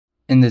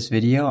In this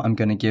video, I'm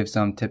going to give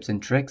some tips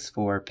and tricks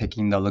for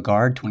picking the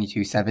LaGard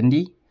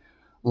 2270.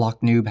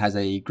 LockNoob has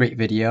a great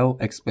video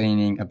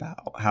explaining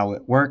about how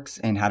it works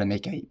and how to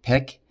make a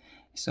pick.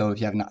 So if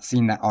you have not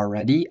seen that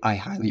already, I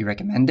highly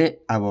recommend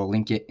it. I will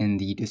link it in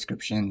the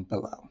description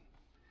below.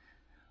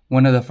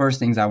 One of the first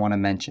things I want to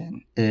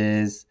mention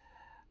is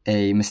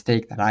a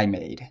mistake that I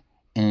made.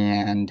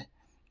 And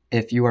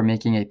if you are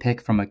making a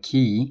pick from a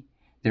key,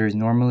 there is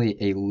normally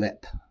a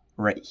lip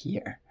right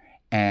here.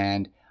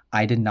 And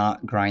I did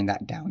not grind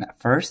that down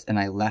at first, and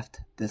I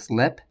left this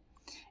lip,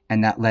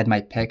 and that led my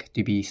pick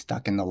to be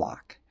stuck in the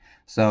lock.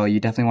 So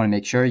you definitely want to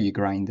make sure you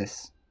grind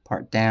this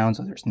part down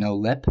so there's no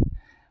lip.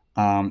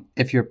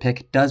 If your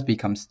pick does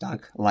become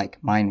stuck, like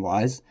mine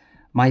was,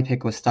 my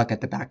pick was stuck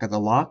at the back of the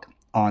lock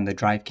on the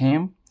drive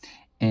cam,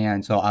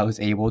 and so I was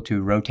able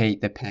to rotate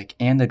the pick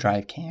and the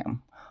drive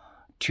cam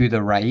to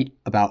the right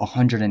about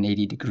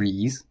 180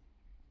 degrees.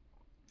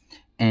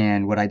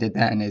 And what I did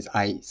then is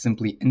I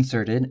simply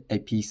inserted a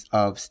piece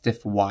of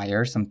stiff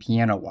wire, some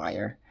piano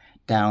wire,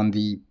 down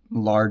the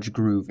large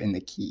groove in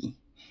the key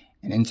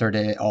and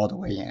inserted it all the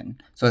way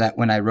in so that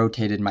when I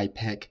rotated my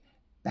pick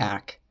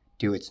back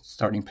to its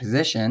starting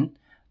position,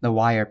 the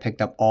wire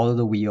picked up all of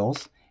the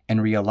wheels and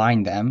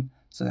realigned them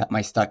so that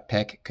my stuck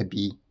pick could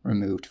be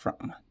removed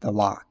from the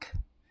lock.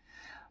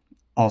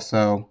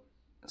 Also,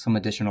 some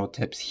additional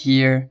tips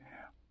here.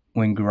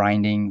 When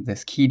grinding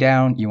this key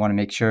down, you want to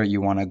make sure you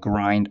want to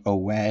grind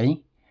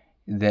away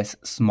this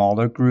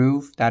smaller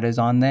groove that is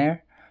on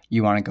there.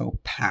 You want to go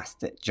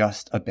past it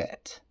just a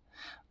bit.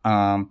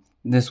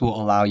 This will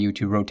allow you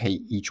to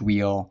rotate each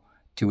wheel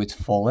to its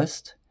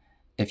fullest.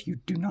 If you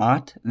do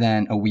not,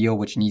 then a wheel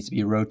which needs to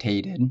be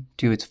rotated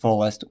to its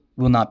fullest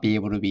will not be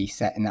able to be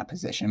set in that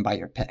position by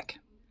your pick.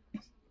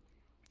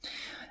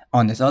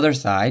 On this other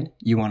side,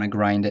 you want to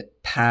grind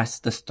it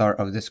past the start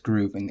of this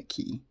groove in the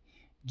key.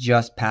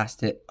 Just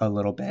past it a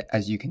little bit,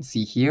 as you can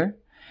see here.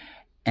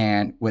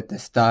 And what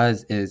this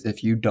does is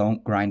if you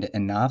don't grind it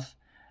enough,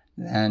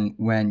 then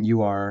when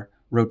you are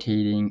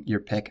rotating your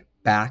pick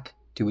back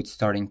to its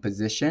starting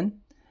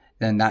position,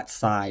 then that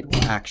side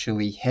will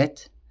actually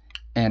hit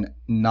and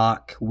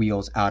knock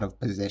wheels out of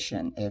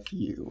position if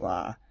you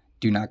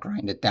do not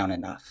grind it down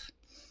enough.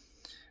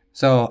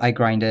 So I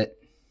grind it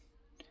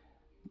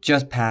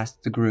just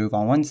past the groove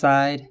on one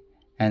side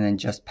and then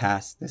just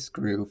past this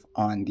groove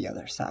on the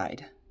other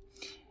side.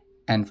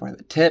 And for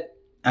the tip,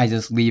 I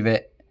just leave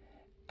it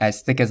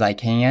as thick as I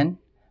can,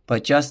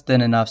 but just thin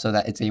enough so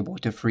that it's able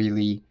to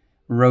freely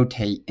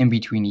rotate in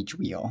between each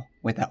wheel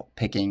without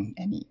picking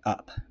any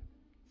up.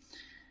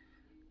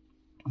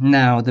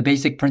 Now, the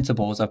basic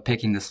principles of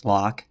picking this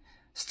lock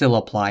still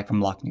apply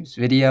from LockNoob's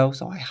video,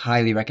 so I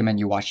highly recommend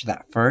you watch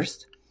that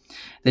first.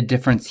 The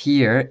difference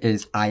here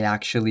is I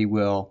actually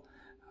will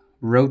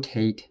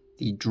rotate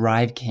the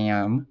drive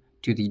cam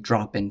to the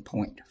drop-in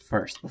point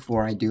first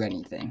before I do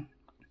anything.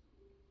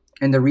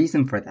 And the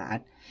reason for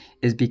that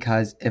is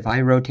because if I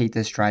rotate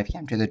this drive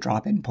cam to the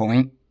drop-in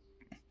point,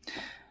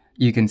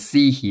 you can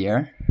see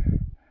here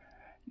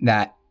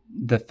that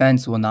the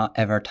fence will not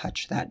ever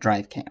touch that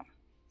drive cam.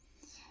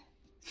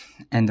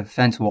 And the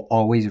fence will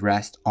always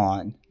rest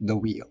on the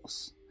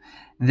wheels.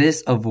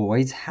 This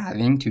avoids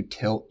having to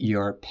tilt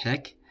your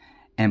pick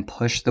and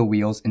push the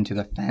wheels into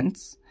the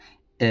fence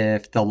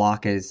if the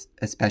lock is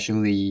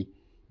especially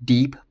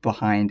deep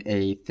behind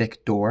a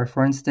thick door,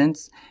 for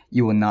instance.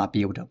 You will not be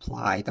able to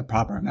apply the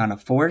proper amount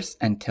of force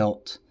and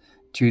tilt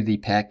to the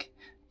pick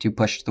to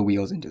push the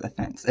wheels into the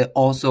fence. It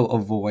also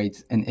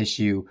avoids an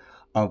issue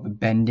of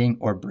bending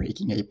or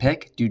breaking a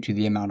pick due to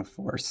the amount of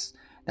force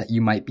that you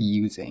might be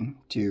using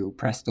to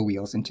press the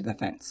wheels into the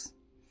fence.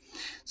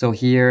 So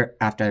here,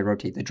 after I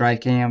rotate the drive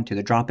cam to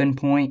the drop-in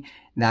point,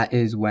 that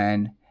is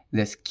when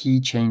this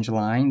key change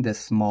line, this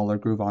smaller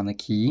groove on the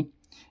key,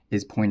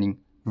 is pointing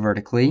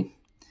vertically.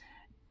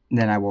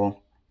 Then I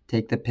will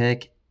take the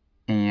pick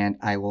and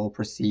I will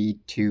proceed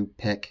to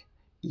pick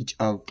each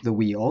of the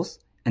wheels.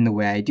 And the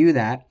way I do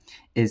that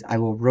is I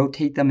will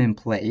rotate them in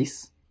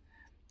place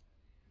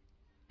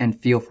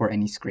and feel for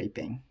any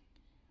scraping.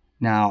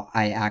 Now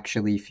I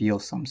actually feel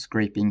some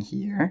scraping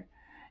here.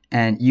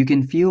 And you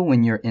can feel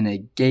when you're in a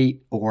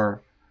gate,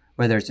 or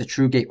whether it's a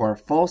true gate or a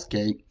false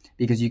gate,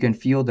 because you can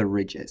feel the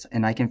ridges.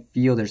 And I can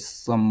feel there's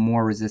some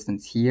more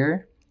resistance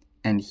here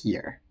and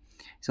here.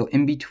 So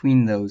in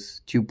between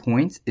those 2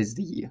 points is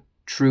the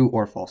true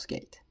or false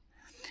gate.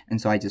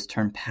 And so I just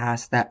turn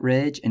past that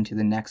ridge into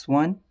the next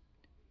one.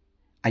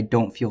 I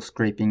don't feel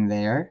scraping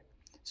there,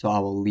 so I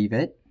will leave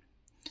it.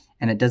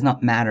 And it does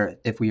not matter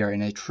if we are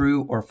in a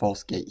true or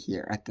false gate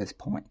here at this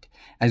point,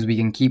 as we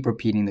can keep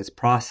repeating this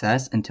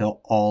process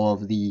until all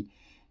of the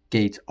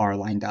gates are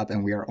lined up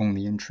and we are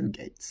only in true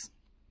gates.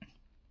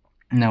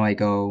 Now I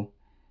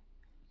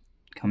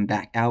come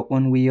back out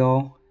one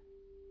wheel,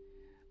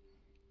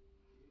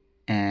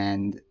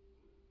 and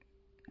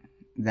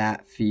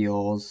that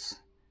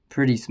feels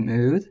pretty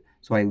smooth.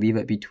 So I leave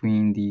it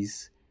between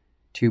these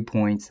 2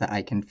 points that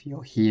I can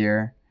feel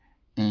here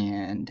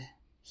and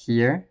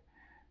here.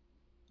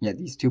 Yeah,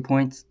 these 2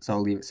 points. So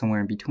I'll leave it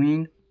somewhere in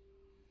between.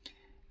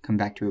 come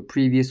back to a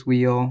previous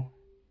wheel.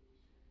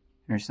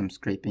 There's some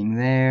scraping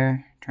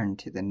there. Turn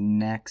to the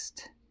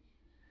next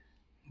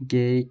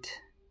gate.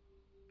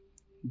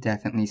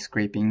 Definitely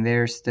scraping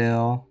there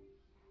still.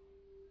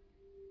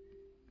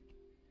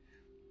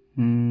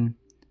 Not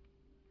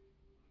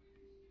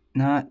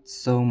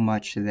so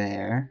much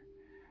there.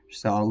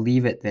 So I'll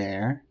leave it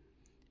there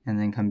and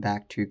then come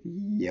back to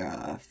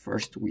the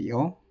first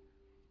wheel.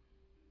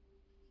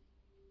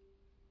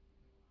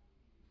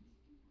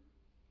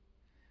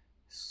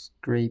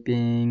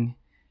 Scraping.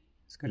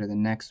 Let's go to the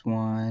next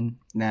one.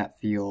 That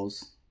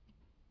feels...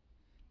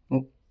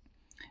 Oh.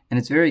 And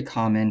it's very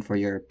common for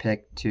your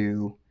pick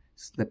to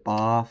slip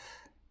off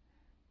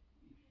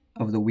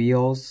of the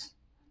wheels.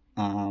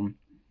 You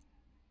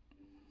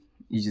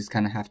just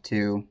kind of have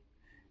to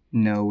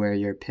know where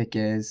your pick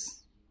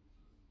is.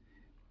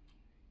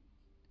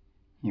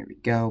 Here we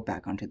go,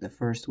 back onto the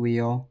first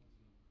wheel.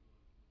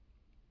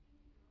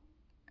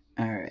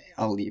 Alright,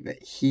 I'll leave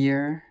it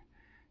here.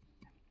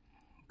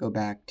 Go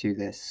back to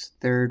this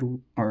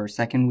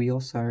second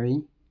wheel,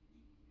 sorry.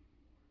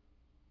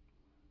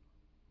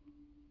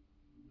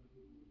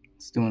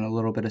 It's doing a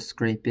little bit of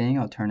scraping.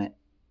 I'll turn it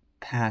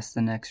past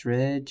the next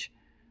ridge.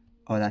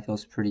 Oh, that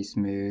feels pretty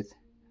smooth.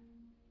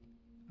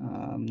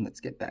 Let's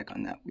get back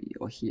on that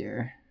wheel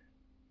here.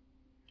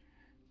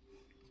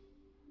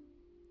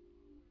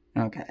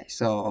 Okay,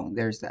 so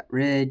there's that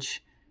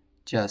ridge,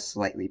 just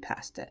slightly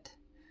past it.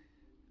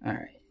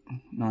 Alright,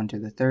 on to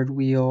the third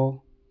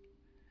wheel.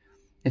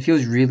 It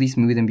feels really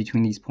smooth in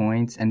between these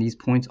points, and these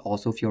points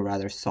also feel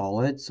rather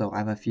solid, so I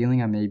have a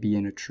feeling I may be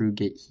in a true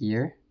gate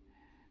here.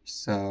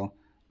 So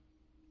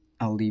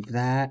I'll leave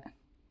that.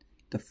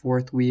 The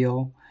fourth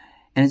wheel.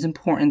 And it's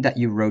important that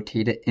you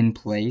rotate it in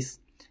place,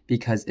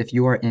 because if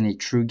you are in a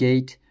true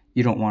gate,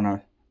 you don't want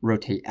to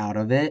rotate out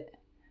of it.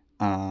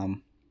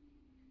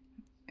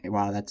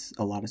 Wow, that's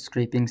a lot of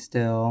scraping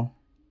still.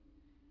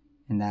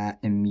 And that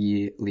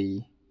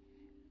immediately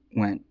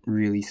went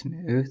really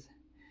smooth.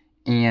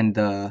 And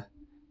the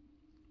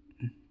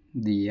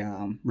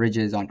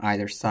ridges on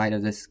either side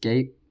of this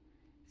gate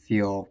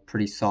feel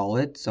pretty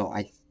solid. So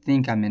I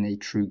think I'm in a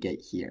true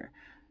gate here.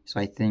 So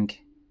I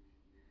think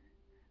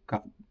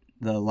got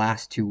the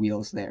last two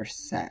wheels there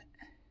set.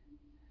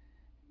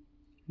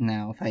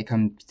 Now if I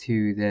come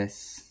to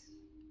this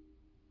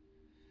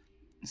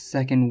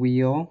second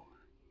wheel,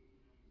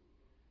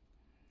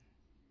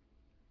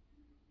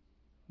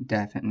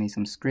 definitely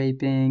some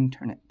scraping.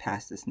 Turn it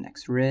past this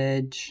next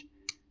ridge.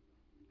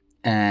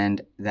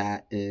 And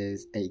that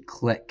is a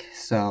click.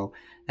 So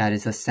that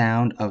is the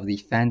sound of the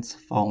fence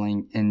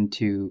falling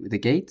into the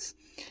gates.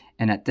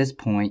 And at this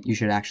point, you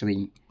should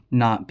actually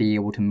not be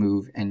able to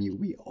move any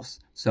wheels.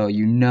 So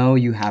you know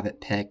you have it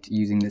picked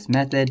using this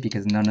method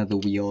because none of the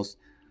wheels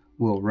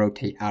will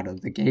rotate out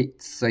of the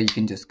gates. So you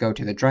can just go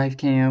to the drive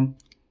cam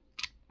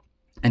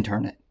and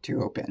turn it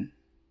to open.